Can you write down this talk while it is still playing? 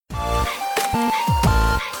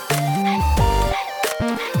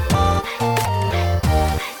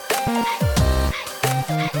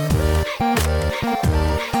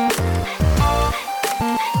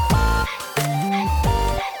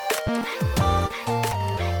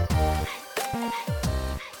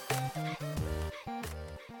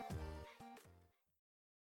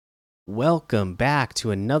welcome back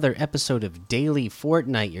to another episode of Daily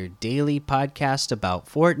Fortnite, your daily podcast about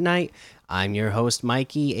Fortnite. I'm your host,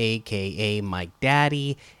 Mikey, aka Mike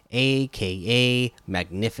Daddy, aka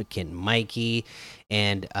Magnificent Mikey.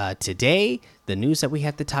 And today, the news that we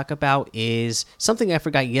have to talk about is something I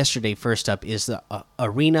forgot yesterday. First up is the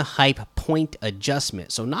arena hype point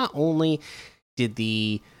adjustment. So not only did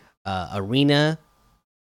the arena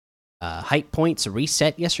hype points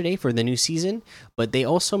reset yesterday for the new season, but they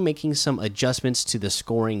also making some adjustments to the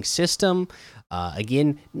scoring system.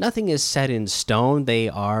 Again, nothing is set in stone. They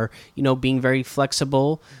are, being very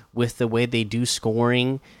flexible with the way they do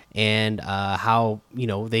scoring and how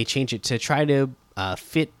they change it to try to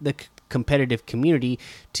fit the competitive community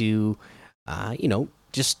to,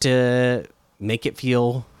 just to make it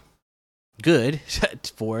feel good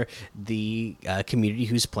for the community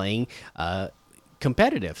who's playing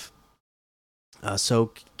competitive.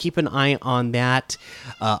 So keep an eye on that.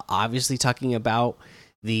 Obviously, talking about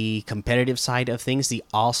the competitive side of things, the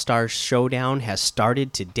All-Star Showdown has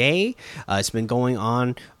started today. It's been going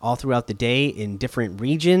on all throughout the day in different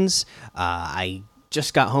regions. I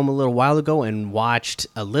just got home a little while ago and watched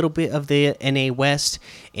a little bit of the NA West.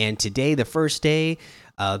 And today, the first day,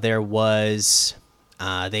 there was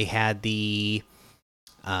they had the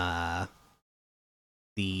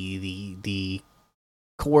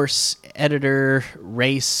course editor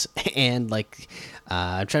race, and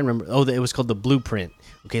I'm trying to remember. Oh, it was called the blueprint.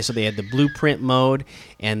 Okay, so they had the blueprint mode,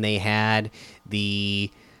 and they had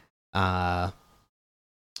the what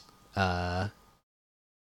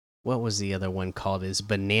was the other one called? Is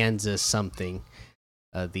Bonanza something?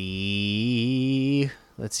 Let's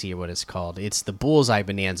see what it's called. It's the Bullseye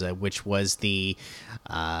Bonanza, which was the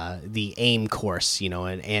aim course,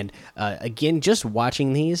 and again, just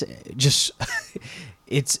watching these, just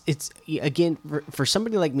it's again for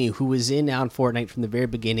somebody like me who was in on Fortnite from the very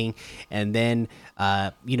beginning, and then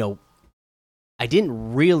I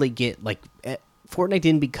didn't really get Fortnite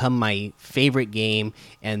didn't become my favorite game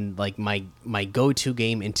and my go-to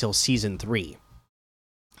game until season 3,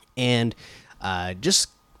 and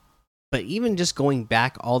but even just going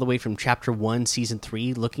back all the way from chapter 1 season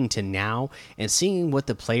 3 looking to now and seeing what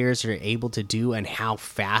the players are able to do and how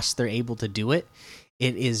fast they're able to do it,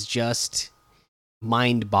 it is just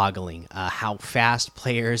mind-boggling how fast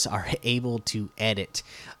players are able to edit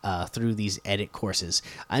through these edit courses.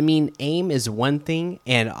 I mean, aim is one thing,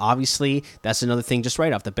 and obviously that's another thing. Just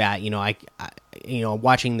right off the bat,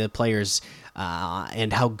 watching the players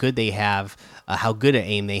and how good they have, how good an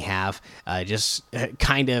aim they have, just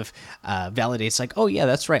kind of validates oh yeah,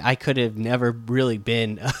 that's right. I could have never really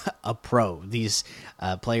been a pro. These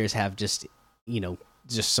players have just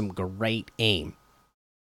some great aim.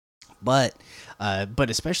 But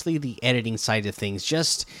especially the editing side of things,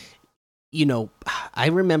 just I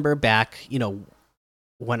remember back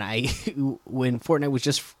when when Fortnite was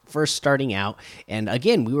just first starting out, and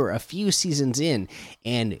again we were a few seasons in,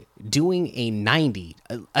 and doing a 90,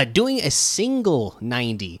 doing a single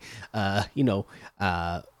 90,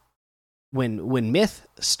 when Myth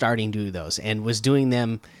starting to do those and was doing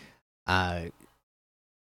them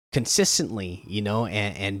consistently,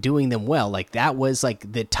 and doing them well, that was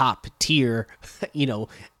the top tier,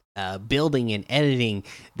 building and editing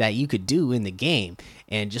that you could do in the game.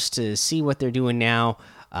 And just to see what they're doing now,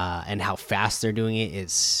 and how fast they're doing it,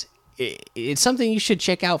 it's something you should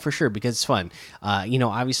check out for sure, because it's fun.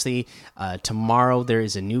 Obviously, tomorrow there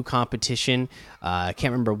is a new competition. I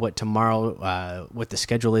can't remember what the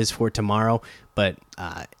schedule is for tomorrow, but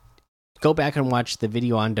go back and watch the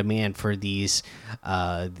video on demand for these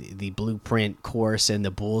the blueprint course and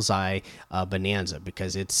the bullseye bonanza,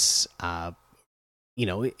 because it's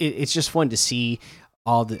it's just fun to see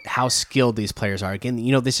how skilled these players are. Again,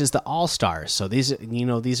 this is the all-stars, so these are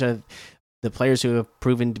the players who have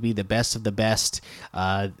proven to be the best of the best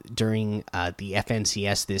during the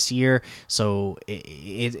FNCS this year. So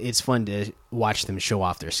it's fun to watch them show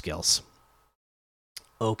off their skills.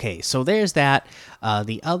 Okay, so there's that.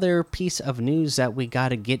 The other piece of news that we got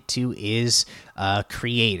to get to is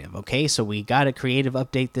creative. Okay, so we got a creative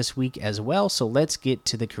update this week as well. So let's get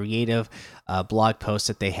to the creative blog post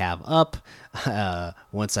that they have up.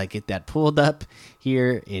 Once I get that pulled up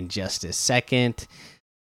here in just a second.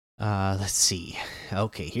 Let's see.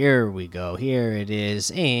 Okay, here we go. Here it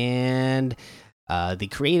is. And the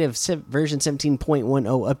creative version 17.10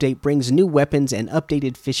 update brings new weapons and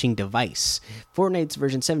updated fishing device. Fortnite's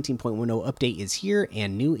version 17.10 update is here,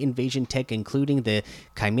 and new invasion tech, including the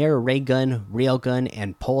Chimera ray gun, railgun,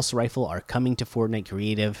 and pulse rifle, are coming to Fortnite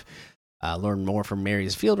Creative. Learn more from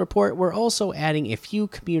Mary's field report. We're also adding a few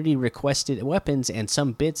community requested weapons and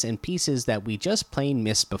some bits and pieces that we just plain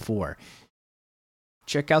missed before.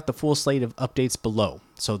 Check out the full slate of updates below.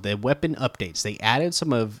 So the weapon updates, they added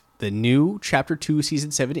some of the new Chapter 2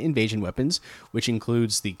 Season 7 invasion weapons, which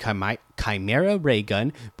includes the Chimera Ray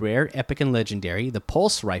Gun, Rare, Epic, and Legendary, the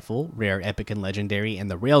Pulse Rifle, Rare, Epic, and Legendary,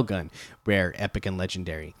 and the Railgun, Rare, Epic, and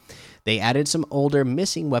Legendary. They added some older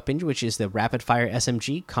missing weapons, which is the Rapid Fire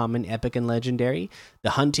SMG, Common, Epic, and Legendary,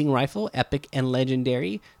 the Hunting Rifle, Epic, and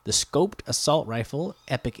Legendary, the Scoped Assault Rifle,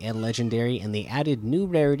 Epic, and Legendary, and they added new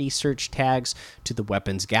rarity search tags to the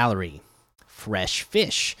weapons gallery. Fresh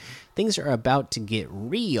fish. Things are about to get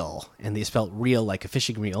real, and they spelled real like a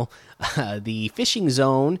fishing reel. The fishing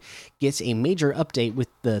zone gets a major update with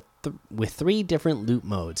 3 different loot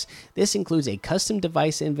modes. This includes a custom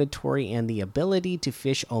device inventory and the ability to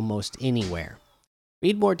fish almost anywhere.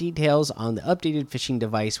 Read more details on the updated fishing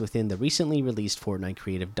device within the recently released Fortnite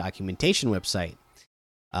Creative Documentation website.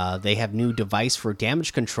 They have new device for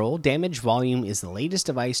damage control. Damage volume is the latest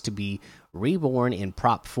device to be reborn in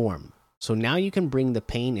prop form. So now you can bring the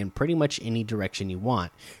pain in pretty much any direction you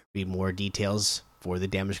want. Read more details for the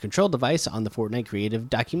damage control device on the Fortnite Creative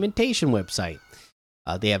Documentation website.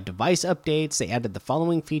 They have device updates. They added the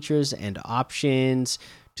following features and options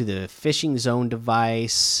to the fishing zone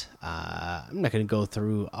device. I'm not going to go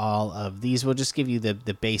through all of these. We'll just give you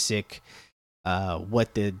the basic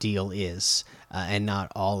what the deal is, and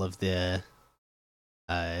not all of the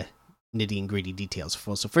nitty and gritty details.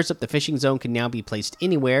 So first up, the fishing zone can now be placed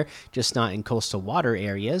anywhere, just not in coastal water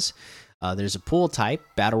areas. There's a pool type,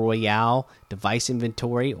 battle royale, device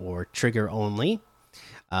inventory, or trigger only.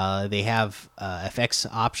 They have effects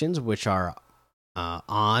options, which are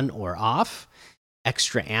on or off.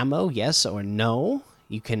 Extra ammo, yes or no.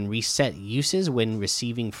 You can reset uses when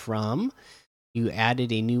receiving from. You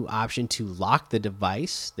added a new option to lock the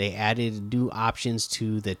device. They added new options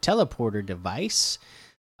to the teleporter device.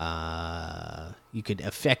 You could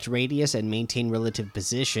affect radius and maintain relative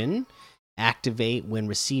position, activate when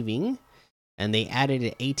receiving, and they added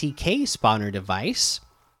an ATK spawner device.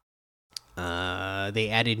 They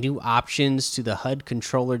added new options to the HUD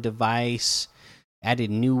controller device, added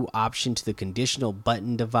new option to the conditional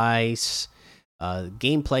button device.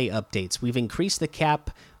 Gameplay updates. We've increased the cap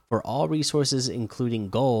for all resources, including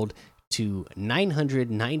gold, to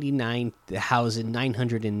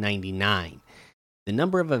 999,999. The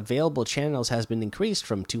number of available channels has been increased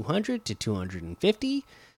from 200 to 250.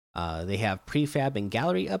 They have prefab and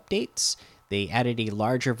gallery updates. They added a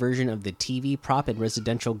larger version of the TV prop in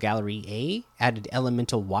Residential Gallery A, added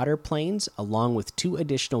elemental water planes along with 2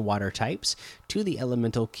 additional water types to the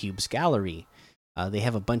Elemental Cubes Gallery. They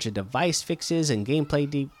have a bunch of device fixes and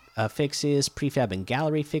gameplay fixes, prefab and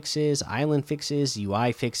gallery fixes, island fixes,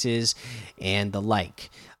 UI fixes, and the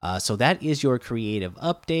like. So that is your creative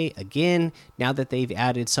update. Again, now that they've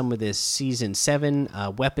added some of this Season 7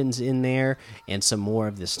 weapons in there and some more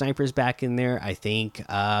of the snipers back in there, I think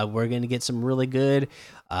we're going to get some really good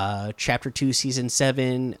Chapter 2 Season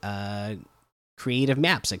 7 creative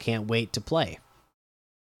maps. I can't wait to play.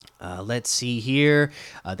 Let's see here.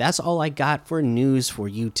 That's all I got for news for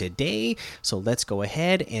you today. So let's go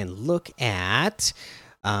ahead and look at.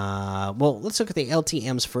 Let's look at the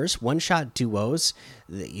LTMs first. One-shot duos,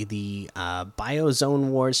 the Biozone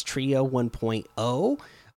Wars Trio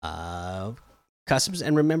 1.0. Customs,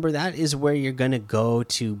 and remember that is where you're gonna go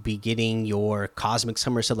to be getting your Cosmic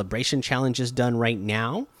Summer Celebration challenges done right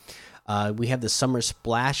now. We have the Summer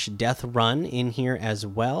Splash Death Run in here as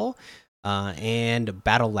well. And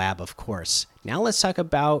Battle Lab, of course. Now let's talk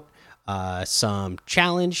about some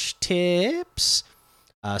challenge tips.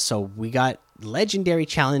 So we got legendary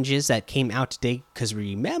challenges that came out today, because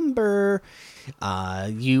remember,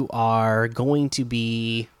 you are going to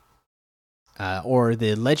be or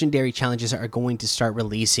the legendary challenges are going to start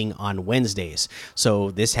releasing on Wednesdays.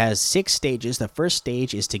 So this has 6 stages. The first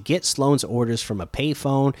stage is to get Sloan's orders from a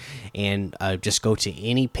payphone, and just go to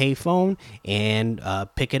any payphone and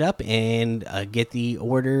pick it up and get the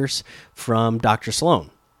orders from Dr.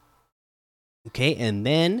 Sloan. Okay, and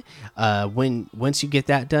then once you get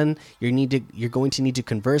that done, you're going to need to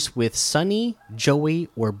converse with Sunny, Joey,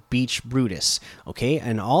 or Beach Brutus. Okay,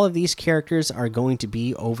 and all of these characters are going to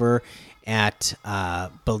be over at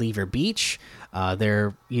Believer Beach.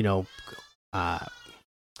 They're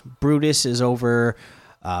Brutus is over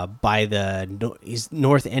by the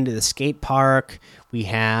north end of the skate park. We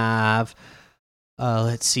have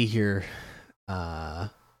let's see here.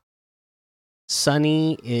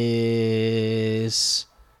 Sunny is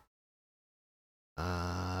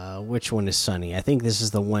which one is sunny? I think this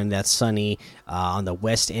is the one that's sunny on the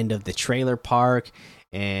west end of the trailer park,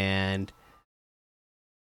 and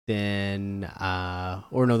then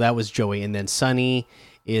or no, that was Joey, and then Sunny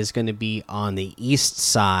is going to be on the east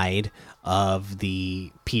side of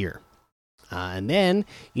the pier. And then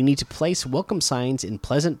you need to place welcome signs in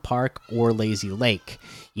Pleasant Park or Lazy Lake.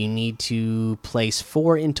 You need to place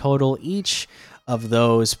 4 in total. Each of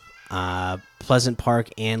those, Pleasant Park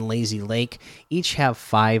and Lazy Lake, each have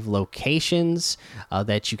 5 locations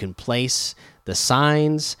that you can place the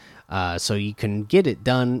signs. So you can get it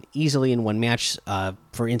done easily in one match.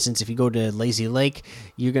 For instance, if you go to Lazy Lake,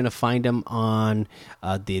 you're going to find them on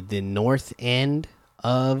the north end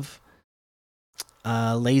of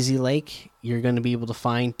Lazy Lake. You're going to be able to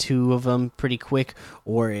find 2 of them pretty quick.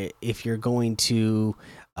 Or if you're going to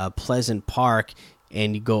Pleasant Park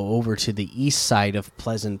and you go over to the east side of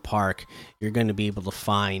Pleasant Park, you're going to be able to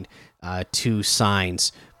find 2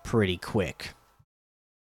 signs pretty quick.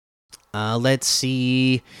 Let's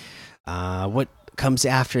see what comes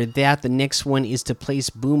after that. The next one is to place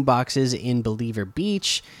boom boxes in Believer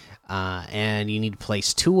Beach, and you need to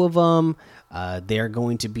place 2 of them. They're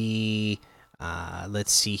going to be,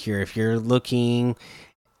 let's see here. If you're looking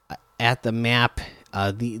at the map,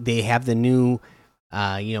 they have the new,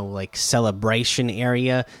 like celebration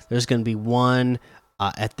area. There's going to be one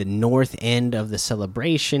at the north end of the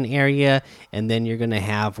celebration area, and then you're going to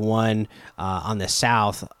have one on the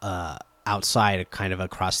south outside, kind of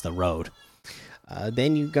across the road.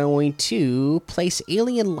 Then you're going to place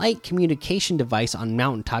alien light communication device on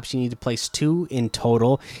mountaintops. You need to place 2 in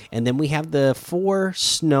total, and then we have the 4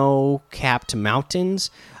 snow-capped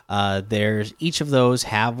mountains. There's each of those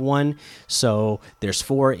have one, so there's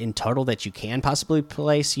 4 in total that you can possibly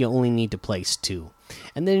place. You only need to place 2,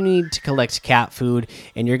 and then you need to collect cat food,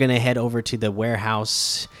 and you're gonna head over to the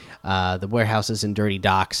warehouse, the warehouses and dirty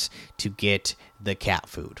docks to get the cat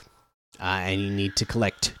food. And you need to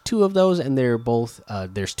collect 2 of those, and they're both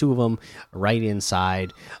there's 2 of them right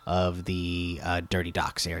inside of the dirty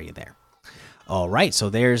docks area there. All right,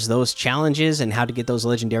 so there's those challenges and how to get those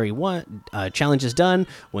legendary challenges done.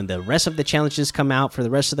 When the rest of the challenges come out for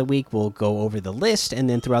the rest of the week, we'll go over the list, and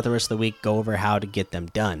then throughout the rest of the week, go over how to get them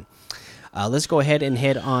done. Let's go ahead and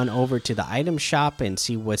head on over to the item shop and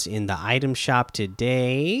see what's in the item shop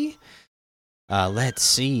today. Let's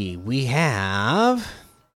see. We have...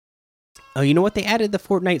 Oh, you know what? They added the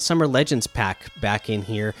Fortnite Summer Legends pack back in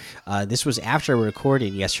here. This was after I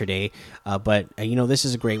recorded yesterday, but this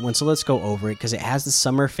is a great one. So let's go over it because it has the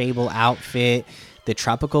Summer Fable outfit, the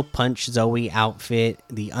Tropical Punch Zoe outfit,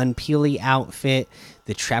 the Unpeely outfit,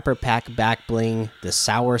 the Trapper Pack back bling, the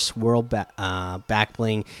Sour Swirl back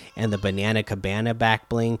bling, and the Banana Cabana back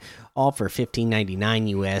bling, all for $15.99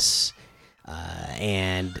 US.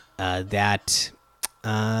 And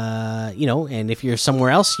if you're somewhere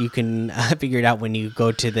else, you can figure it out when you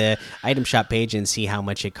go to the item shop page and see how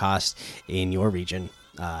much it costs in your region,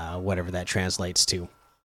 whatever that translates to.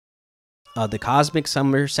 The Cosmic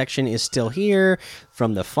Summer section is still here.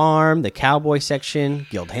 From the farm, the Cowboy section,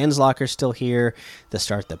 Guild Henslocker still here. The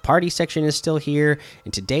Start the Party section is still here.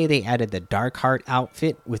 And today they added the Dark Heart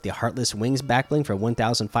outfit with the Heartless Wings backbling for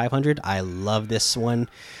 1,500. I love this one.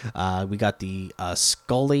 We got the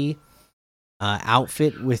Scully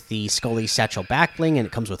outfit with the Scully Satchel backbling, and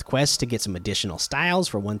it comes with quests to get some additional styles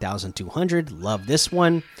for 1,200. Love this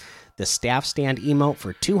one. The Staff Stand emote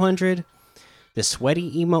for 200. The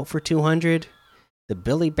Sweaty emote for 200. The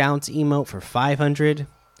Billy Bounce emote for 500.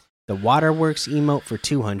 The Waterworks emote for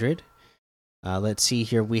 200. Let's see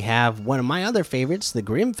here. We have one of my other favorites, the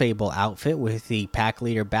Grim Fable outfit with the Pack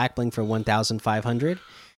Leader backbling for 1,500.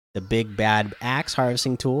 The Big Bad Axe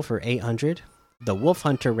harvesting tool for 800. The Wolf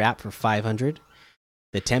Hunter wrap for 500.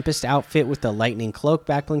 The Tempest outfit with the Lightning Cloak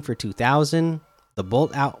backbling for 2,000. The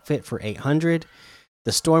Bolt outfit for 800.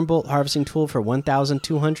 The Stormbolt harvesting tool for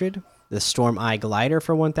 1,200. The Storm Eye glider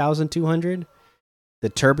for 1,200. The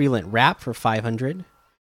Turbulent wrap for 500.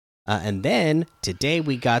 And then today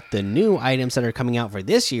we got the new items that are coming out for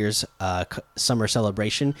this year's summer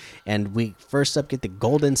celebration. And we first up get the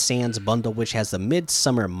Golden Sands bundle, which has the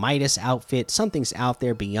Midsummer Midas outfit. Something's out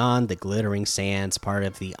there beyond the glittering sands, part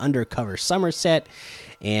of the Undercover Summer set.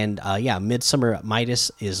 And Midsummer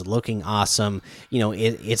Midas is looking awesome.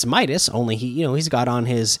 It's Midas, only he's got on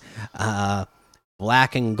his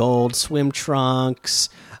black and gold swim trunks.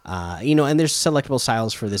 And there's selectable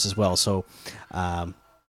styles for this as well. So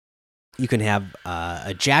you can have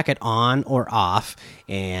a jacket on or off,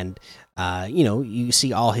 and you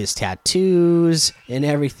see all his tattoos and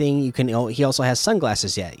everything. He also has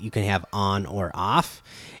sunglasses. You can have on or off,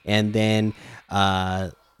 and then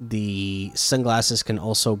the sunglasses can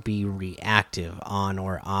also be reactive, on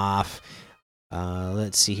or off.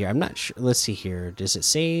 Let's see here. I'm not sure. Let's see here. Does it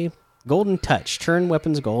say golden touch? Turn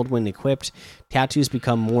weapons gold when equipped. Tattoos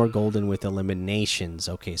become more golden with eliminations.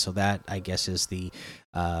 Okay, so that I guess is the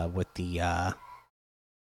what the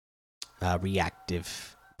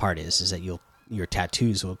reactive part is that your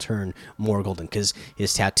tattoos will turn more golden, because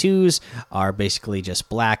his tattoos are basically just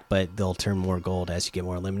black, but they'll turn more gold as you get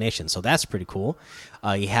more eliminations. So that's pretty cool.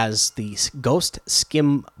 He has the Ghost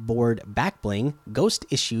Skimboard back bling, Ghost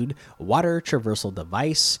issued water traversal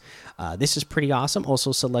device. This is pretty awesome.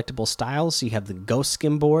 Also selectable styles. So you have the Ghost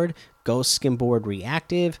Skimboard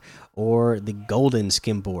reactive, or the Golden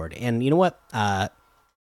Skimboard. And you know what?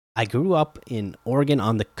 I grew up in Oregon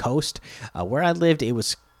on the coast. Where I lived, it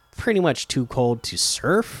was pretty much too cold to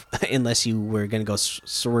surf unless you were going to go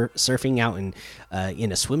surfing out in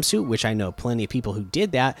a swimsuit, which I know plenty of people who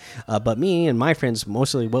did that. But me and my friends,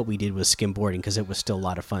 mostly what we did was skimboarding, because it was still a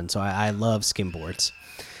lot of fun. So I love skimboards.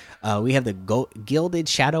 We have the Gilded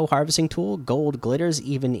Shadow Harvesting Tool. Gold glitters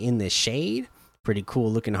even in the shade. Pretty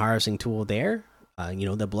cool looking harvesting tool there. You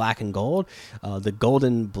know, the black and gold. The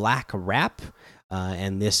Golden Black Wrap.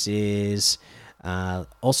 And this is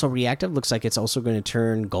also reactive. Looks like it's also going to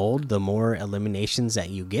turn gold the more eliminations that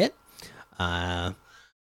you get. And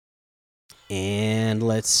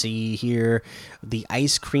let's see here. The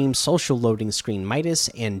Ice Cream Social Loading Screen. Midas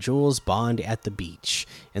and Jules bond at the beach.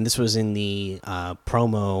 And this was in the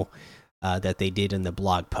promo that they did in the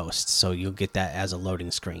blog post. So you'll get that as a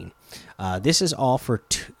loading screen. This is all for...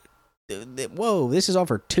 Whoa, this is all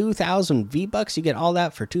for 2,000 V-Bucks. You get all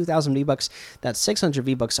that for 2,000 V-Bucks. That's 600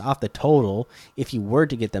 V-Bucks off the total if you were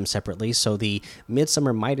to get them separately. So the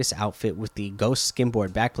Midsummer Midas outfit with the Ghost Skimboard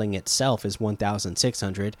backbling itself is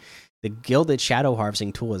 1,600. The Gilded Shadow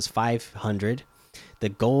Harvesting Tool is 500. The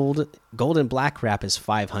Golden Black Wrap is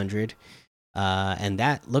 500. And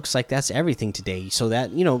that looks like that's everything today. So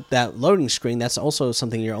that, you know, that loading screen, that's also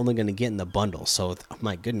something you're only going to get in the bundle. So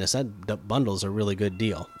my goodness, that bundle's a really good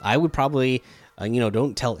deal. I would probably, you know,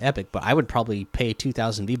 don't tell Epic, but I would probably pay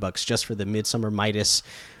 2,000 V-Bucks just for the Midsummer Midas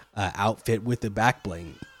outfit with the back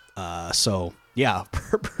bling. So yeah,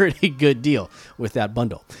 pretty good deal with that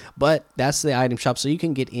bundle. But that's the item shop, so you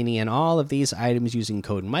can get any and all of these items using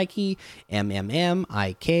code Mikey,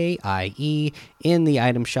 MMMIKIE, in the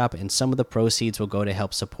item shop, and some of the proceeds will go to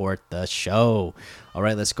help support the show. All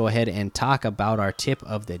right, let's go ahead and talk about our tip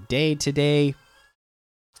of the day today.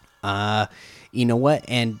 You know what?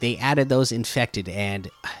 And they added those infected, and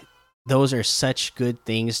those are such good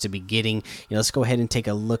things to be getting. You know, let's go ahead and take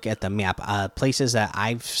a look at the map. Places that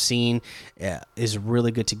I've seen is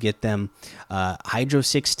really good to get them. Hydro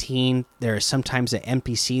 16, there is sometimes an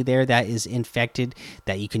NPC there that is infected,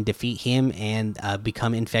 that you can defeat him and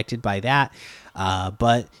become infected by that.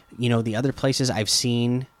 But, you know, the other places I've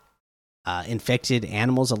seen infected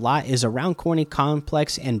animals a lot is around Corny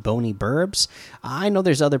Complex and Boney Burbs. I know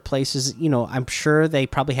there's other places, you know, I'm sure they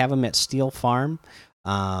probably have them at Steel Farm.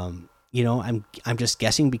 You know, I'm just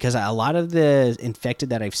guessing, because a lot of the infected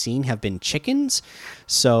that I've seen have been chickens.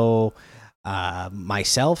 So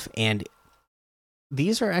myself, and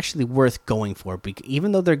these are actually worth going for,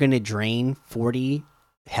 even though they're going to drain 40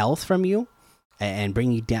 health from you and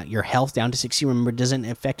bring you down your health down to 60. Remember, it doesn't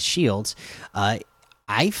affect shields.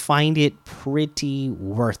 I find it pretty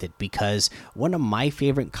worth it, because one of my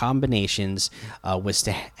favorite combinations was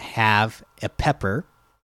to have a pepper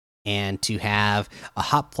and to have a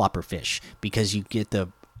hop flopper fish, because you get the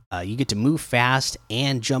you get to move fast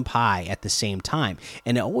and jump high at the same time,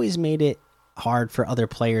 and it always made it hard for other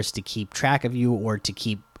players to keep track of you or to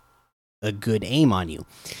keep a good aim on you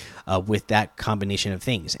with that combination of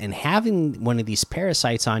things. And having one of these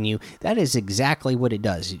parasites on you, that is exactly what it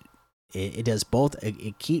does. It does both.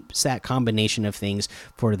 It keeps that combination of things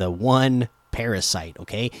for the one parasite.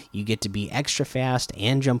 Okay, you get to be extra fast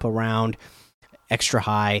and jump around extra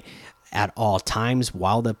high at all times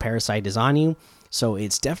while the parasite is on you. So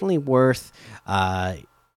it's definitely worth,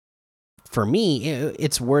 for me,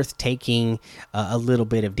 it's worth taking a little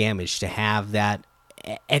bit of damage to have that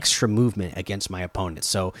extra movement against my opponent.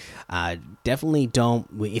 So definitely don't,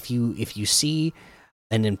 if you see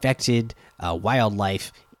an infected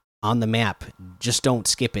wildlife on the map, just don't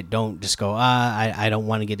skip it. Don't just go, I don't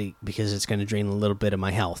want to get it because it's going to drain a little bit of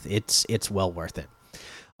my health. It's well worth it.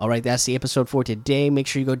 All right, that's the episode for today. Make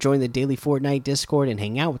sure you go join the Daily Fortnite Discord and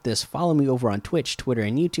hang out with us. Follow me over on Twitch, Twitter,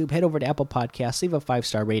 and YouTube. Head over to Apple Podcasts, leave a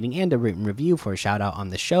 5-star rating and a written review for a shout out on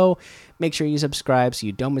the show. Make sure you subscribe so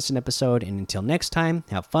you don't miss an episode. And until next time,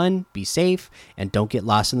 have fun, be safe, and don't get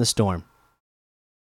lost in the storm.